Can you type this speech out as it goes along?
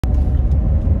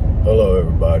Hello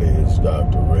everybody, it's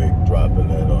Dr. Rick dropping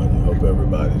in on you. Hope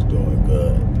everybody's doing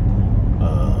good.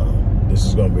 This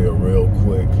is going to be a real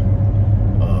quick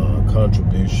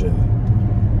contribution.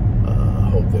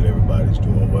 Hope that everybody's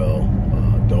doing well.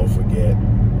 Don't forget,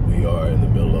 we are in the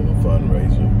middle of a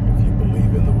fundraiser. If you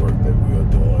believe in the work that we are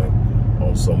doing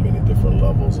on so many different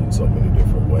levels in so many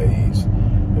different ways,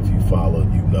 if you follow,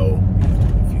 you know.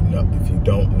 If you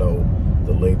don't know,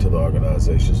 the link to the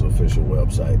organization's official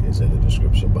website is in the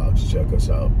description box. Check us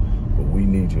out. But we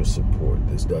need your support.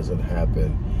 This doesn't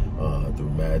happen through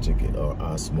magic or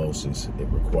osmosis. It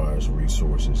requires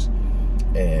resources.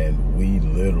 And we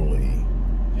literally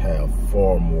have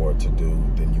far more to do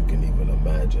than you can even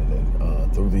imagine.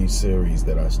 And through these series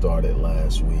that I started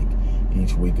last week,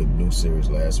 each week a new series.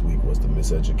 Last week was the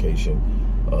miseducation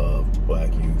of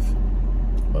Black youth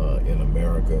in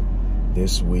America.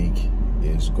 This week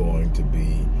is going to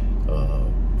be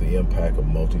the impact of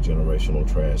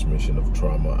multi-generational transmission of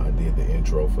trauma. I did the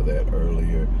intro for that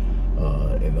earlier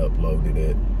and uploaded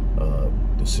it.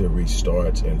 The series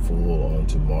starts in full on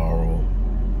tomorrow,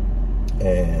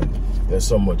 and there's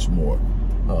so much more.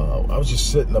 I was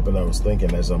just sitting up and I was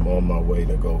thinking as I'm on my way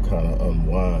to go kind of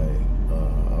unwind,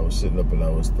 I was sitting up and I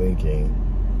was thinking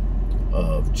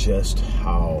of just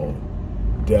how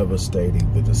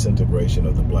devastating the disintegration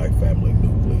of the Black family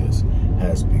nucleus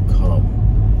has become.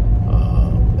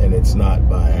 And it's not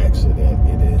by accident.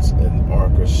 It is an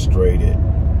orchestrated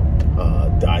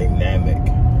dynamic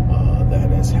that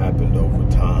has happened over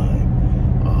time.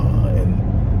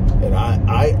 And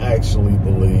I actually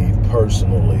believe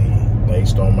personally,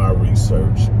 based on my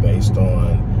research, based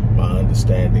on my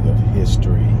understanding of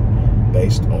history,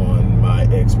 based on my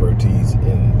expertise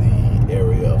in the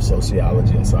area of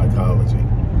sociology and psychology,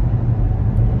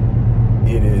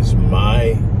 it is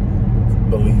my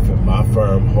belief and my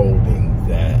firm holding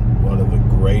that one of the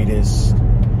greatest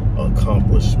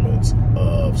accomplishments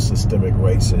of systemic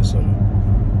racism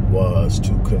was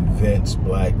to convince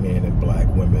Black men and Black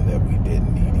women that we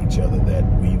didn't need each other, that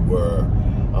we were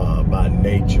by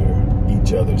nature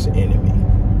each other's enemy.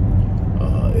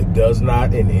 It does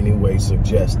not in any way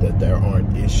suggest that there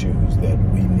aren't issues that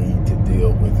we need to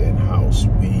deal with in-house.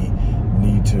 We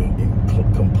need to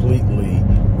completely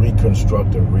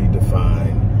reconstruct and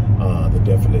redefine the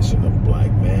definition of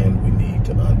Black man. We need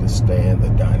to understand the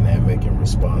dynamic and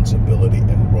responsibility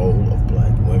and role of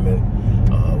Black women.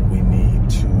 We need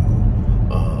to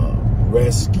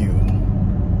rescue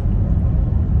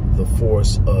the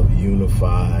force of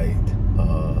unified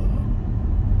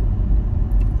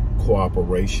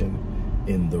cooperation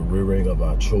in the rearing of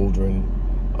our children.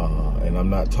 And I'm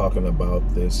not talking about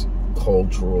this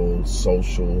cultural,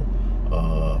 social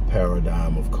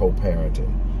paradigm of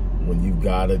co-parenting, when you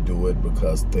gotta do it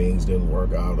because things didn't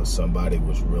work out or somebody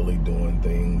was really doing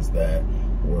things that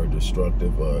were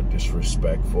destructive or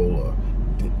disrespectful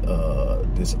or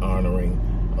dishonoring.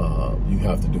 You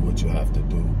have to do what you have to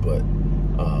do. But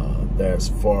there's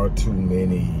far too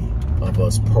many of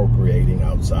us procreating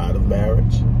outside of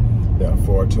marriage. There are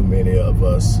far too many of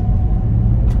us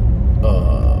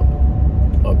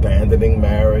abandoning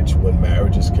marriage when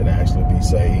marriages can actually be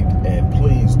saved. And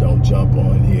please don't jump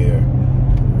on here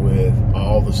with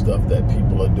all the stuff that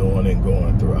people are doing and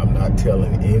going through. I'm not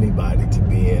telling anybody to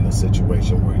be in a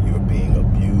situation where you're being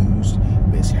abused,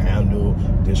 mishandled,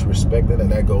 disrespected,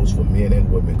 and that goes for men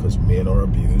and women, because men are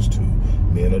abused too,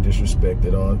 men are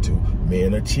disrespected on too,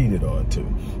 men are cheated on too.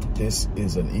 This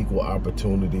is an equal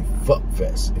opportunity fuck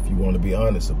fest, if you want to be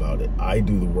honest about it. I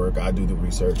do the work, I do the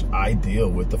research, I deal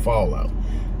with the fallout.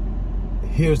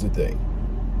 Here's the thing.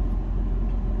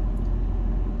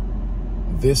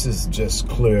 This is just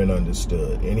clear and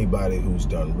understood. Anybody who's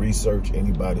done research,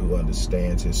 anybody who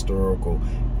understands historical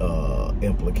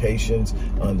implications,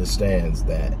 understands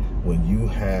that when you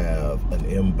have an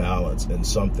imbalance in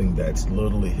something that's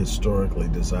literally historically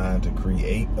designed to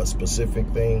create a specific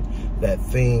thing, that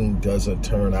thing doesn't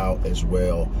turn out as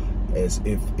well as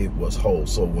if it was whole.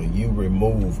 So when you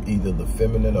remove either the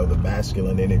feminine or the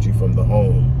masculine energy from the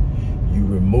home, you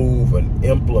remove an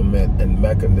implement and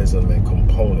mechanism and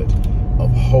component of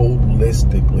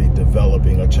holistically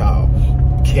developing a child.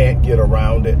 Can't get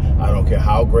around it. I don't care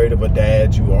how great of a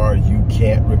dad you are, you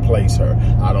can't replace her.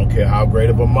 I don't care how great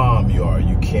of a mom you are,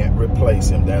 you can't replace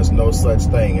him. There's no such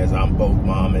thing as I'm both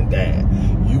mom and dad.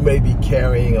 You may be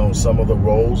carrying on some of the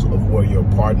roles of where your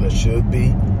partner should be,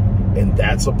 and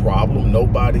that's a problem.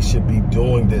 Nobody should be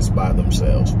doing this by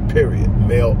themselves, period,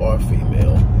 male or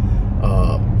female.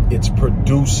 It's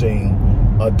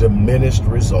producing a diminished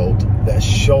result that's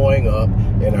showing up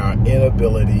in our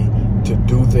inability to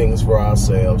do things for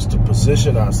ourselves, to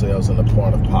position ourselves in a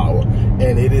point of power.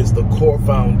 And it is the core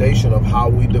foundation of how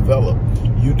we develop.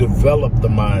 You develop the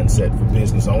mindset for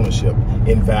business ownership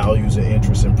in values and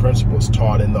interests and principles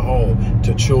taught in the home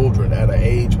to children at an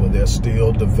age when they're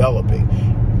still developing.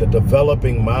 The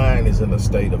developing mind is in a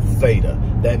state of theta.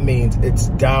 That means it's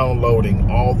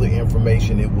downloading all the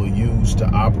information it will use to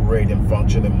operate and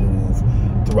function and move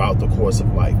throughout the course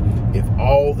of life. If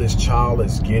all this child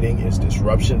is getting is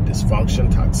disruption,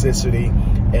 dysfunction, toxicity,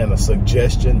 and a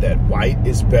suggestion that white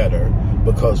is better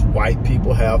because white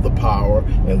people have the power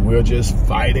and we're just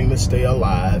fighting to stay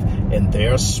alive and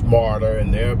they're smarter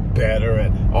and they're better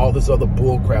and all this other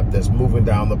bull crap that's moving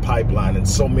down the pipeline in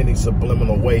so many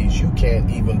subliminal ways you can't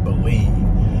even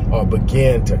believe or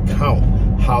begin to count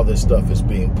how this stuff is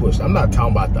being pushed. I'm not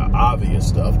talking about the obvious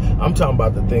stuff. I'm talking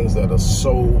about the things that are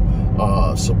so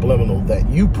subliminal that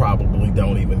you probably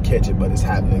don't even catch it, but it's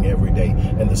happening every day,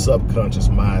 and the subconscious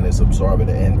mind is absorbing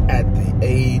it. And at the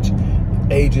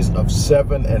ages of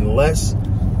 7 and less,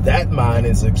 that mind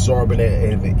is absorbing it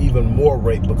at an even more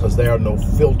rate because there are no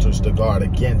filters to guard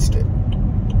against it.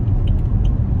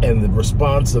 And the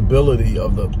responsibility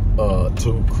of the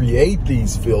to create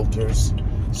these filters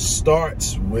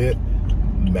starts with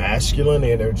masculine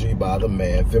energy by the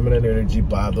man, feminine energy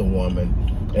by the woman.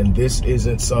 And this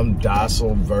isn't some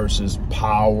docile versus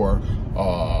power,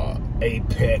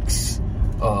 apex,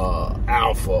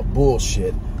 alpha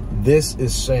bullshit. This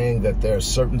is saying that there's a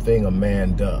certain thing a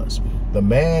man does. The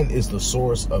man is the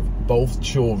source of both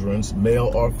children's,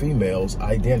 male or female's,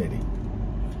 identity.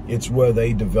 It's where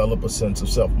they develop a sense of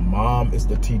self. Mom is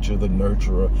the teacher, the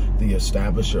nurturer, the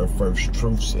establisher of first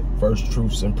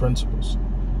truths and principles.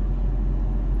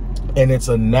 And it's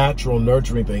a natural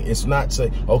nurturing thing. It's not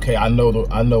say, okay, I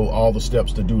know all the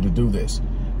steps to do this.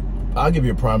 I'll give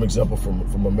you a prime example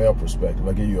from a male perspective.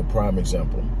 I'll give you a prime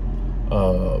example.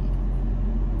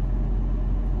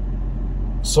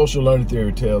 Social learning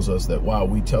theory tells us that while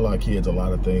we tell our kids a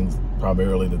lot of things,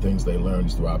 primarily the things they learn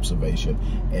is through observation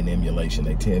and emulation.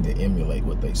 They tend to emulate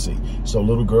what they see. So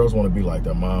little girls want to be like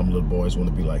their mom, little boys want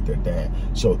to be like their dad.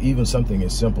 So even something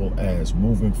as simple as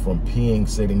moving from peeing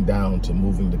sitting down to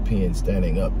moving to peeing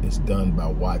standing up is done by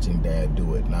watching dad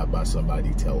do it, not by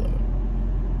somebody telling them.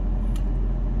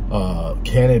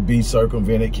 Can it be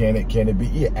circumvented? Can it be?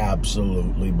 Yeah,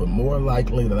 absolutely. But more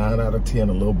likely than 9 out of 10,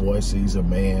 a little boy sees a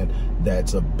man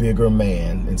that's a bigger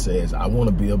man and says, I want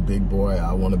to be a big boy.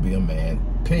 I want to be a man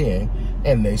peeing.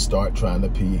 And they start trying to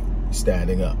pee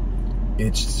standing up.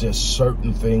 It's just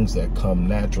certain things that come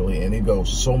naturally, and it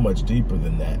goes so much deeper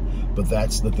than that. But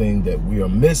that's the thing that we are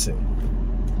missing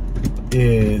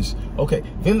is, okay,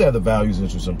 then there are the values,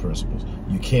 interests, and principles.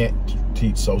 You can't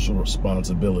teach social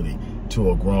responsibility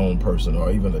to a grown person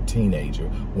or even a teenager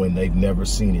when they've never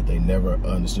seen it, they never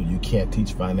understood. You can't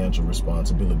teach financial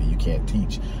responsibility. You can't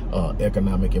teach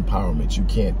economic empowerment. You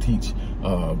can't teach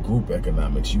group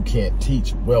economics. You can't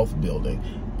teach wealth building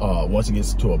once it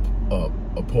gets to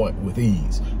a point with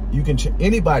ease. You can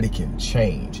anybody can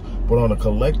change, but on a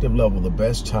collective level, the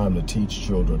best time to teach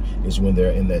children is when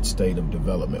they're in that state of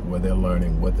development where they're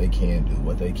learning what they can do,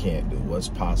 what they can't do, what's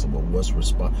possible,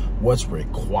 what's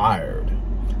required.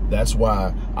 That's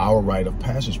why our rite of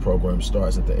passage program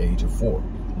starts at the age of 4.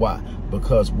 Why?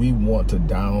 Because we want to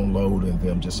download in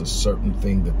them just a certain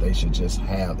thing that they should just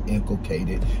have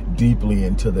inculcated deeply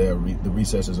into the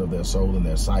recesses of their soul and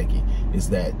their psyche, is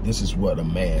that this is what a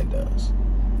man does.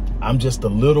 I'm just a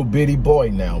little bitty boy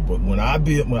now, but when I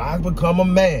become a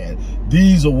man,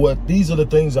 these are the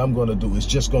things I'm going to do. It's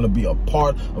just going to be a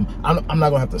part of, I'm not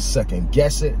going to have to second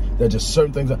guess it. There are just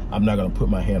certain things. I'm not going to put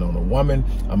my hand on a woman.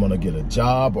 I'm going to get a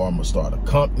job, or I'm going to start a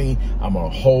company. I'm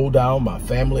going to hold down my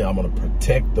family. I'm going to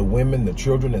protect the women, the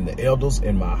children, and the elders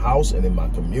in my house and in my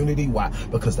community. Why?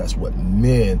 Because that's what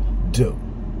men do.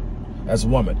 As a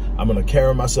woman, I'm going to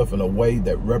carry myself in a way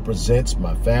that represents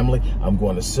my family. I'm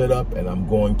going to sit up and I'm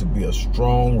going to be a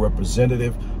strong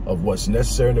representative of what's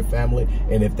necessary in the family.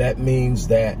 And if that means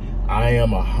that I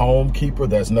am a home keeper,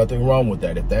 there's nothing wrong with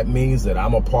that. If that means that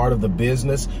I'm a part of the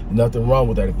business, nothing wrong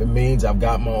with that. If it means I've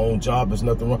got my own job, there's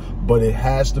nothing wrong. But it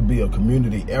has to be a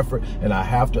community effort, and I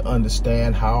have to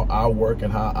understand how I work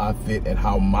and how I fit and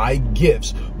how my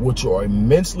gifts, which are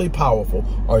immensely powerful,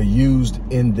 are used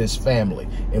in this family.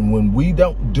 And when we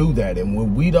don't do that, and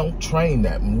when we don't train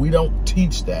that, when we don't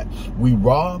teach that, we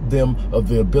rob them of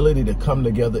the ability to come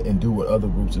together and do what other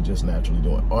groups are just naturally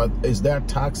doing. Is there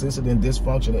toxicity and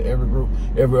dysfunction in every group,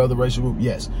 every other racial group?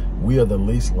 Yes. We are the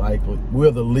least likely,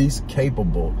 we're the least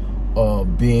capable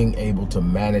of being able to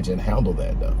manage and handle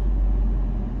that though.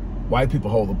 White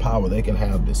people hold the power, they can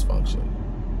have dysfunction.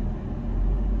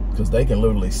 because they can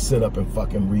literally sit up and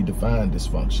fucking redefine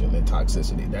dysfunction and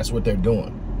toxicity. That's what they're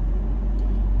doing.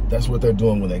 That's what they're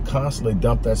doing when they constantly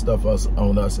dump that stuff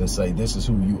on us and say, this is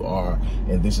who you are,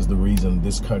 and this is the reason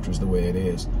this country's the way it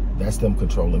is. That's them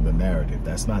controlling the narrative.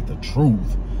 That's not the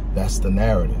truth. That's the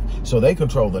narrative. So they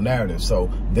control the narrative. So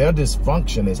their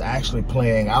dysfunction is actually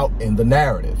playing out in the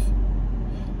narrative.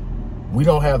 We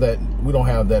don't have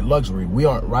that luxury. We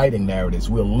aren't writing narratives.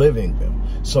 We're living them.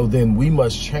 So then we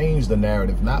must change the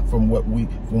narrative, not from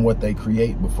what they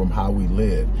create, but from how we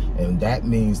live. And that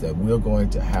means that we're going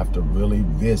to have to really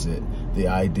visit the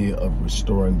idea of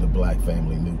restoring the black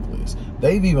family nucleus.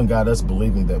 They've even got us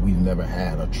believing that we've never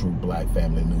had a true black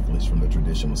family nucleus from the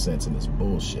traditional sense, and it's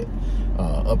bullshit.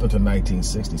 Up until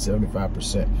 1960,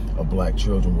 75% of black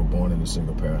children were born in a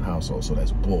single parent household. So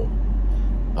that's bull.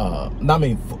 In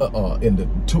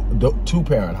the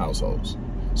two-parent households.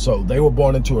 So they were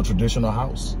born into a traditional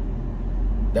house.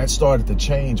 That started to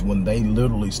change when they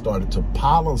literally started to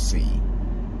policy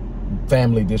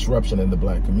family disruption in the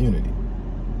black community.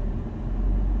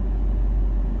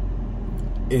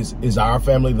 Is our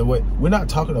family the way? We're not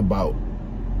talking about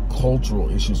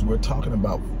cultural issues. We're talking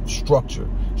about structure.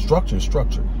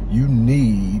 Structure. You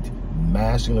need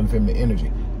masculine and feminine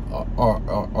energy.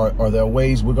 Are there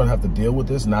ways we're going to have to deal with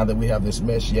this now that we have this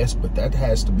mesh? Yes, but that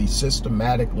has to be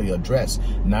systematically addressed.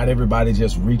 Not everybody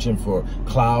just reaching for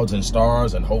clouds and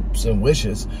stars and hopes and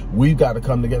wishes. We've got to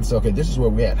come together and say, okay, this is where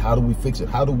we're at. How do we fix it?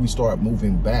 How do we start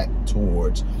moving back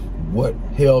towards what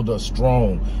held us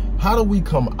strong? How do we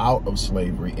come out of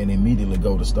slavery and immediately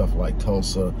go to stuff like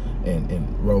Tulsa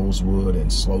and Rosewood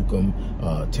and Slocum,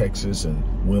 Texas,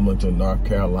 and Wilmington, North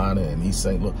Carolina, and East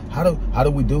St. Louis? How do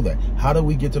we do that? How do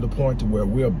we get to the point to where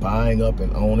we're buying up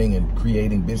and owning and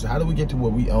creating business? How do we get to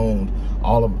where we owned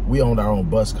our own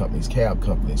bus companies, cab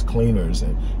companies, cleaners,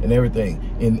 and everything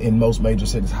in most major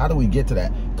cities? How do we get to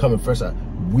that? Coming first out,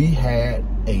 we had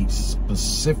a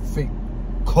specific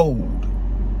code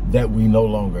that we no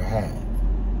longer have.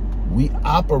 We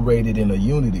operated in a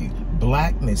unity.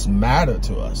 Blackness mattered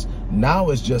to us. Now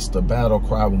it's just a battle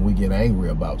cry when we get angry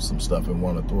about some stuff and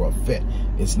want to throw a fit.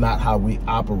 It's not how we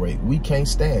operate. We can't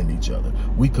stand each other.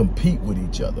 We compete with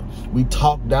each other. We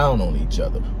talk down on each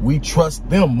other. We trust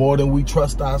them more than we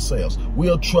trust ourselves.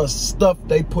 We'll trust stuff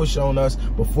they push on us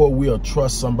before we'll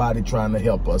trust somebody trying to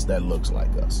help us that looks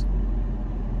like us.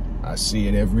 I see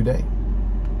it every day.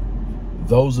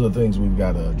 Those are the things we've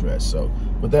got to address. So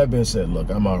with that being said, look,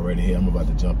 I'm already here. I'm about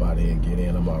to jump out of here and get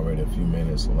in. I'm already a few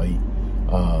minutes late.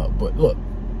 But look,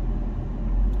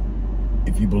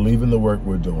 if you believe in the work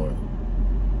we're doing,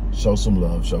 show some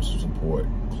love, show some support,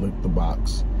 click the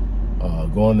box,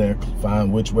 go on there,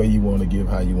 find which way you want to give,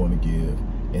 how you want to give,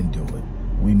 and do it.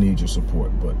 We need your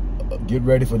support. But get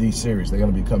ready for these series. They're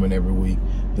going to be coming every week.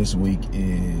 This week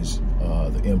is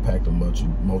the impact of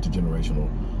multi-generational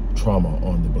trauma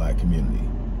on the black community.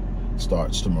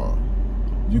 Starts tomorrow.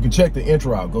 You can check the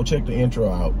intro out. Go check the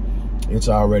intro out. It's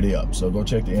already up. So go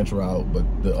check the intro out.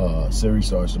 But the series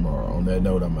starts tomorrow. On that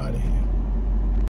note, I'm out of here.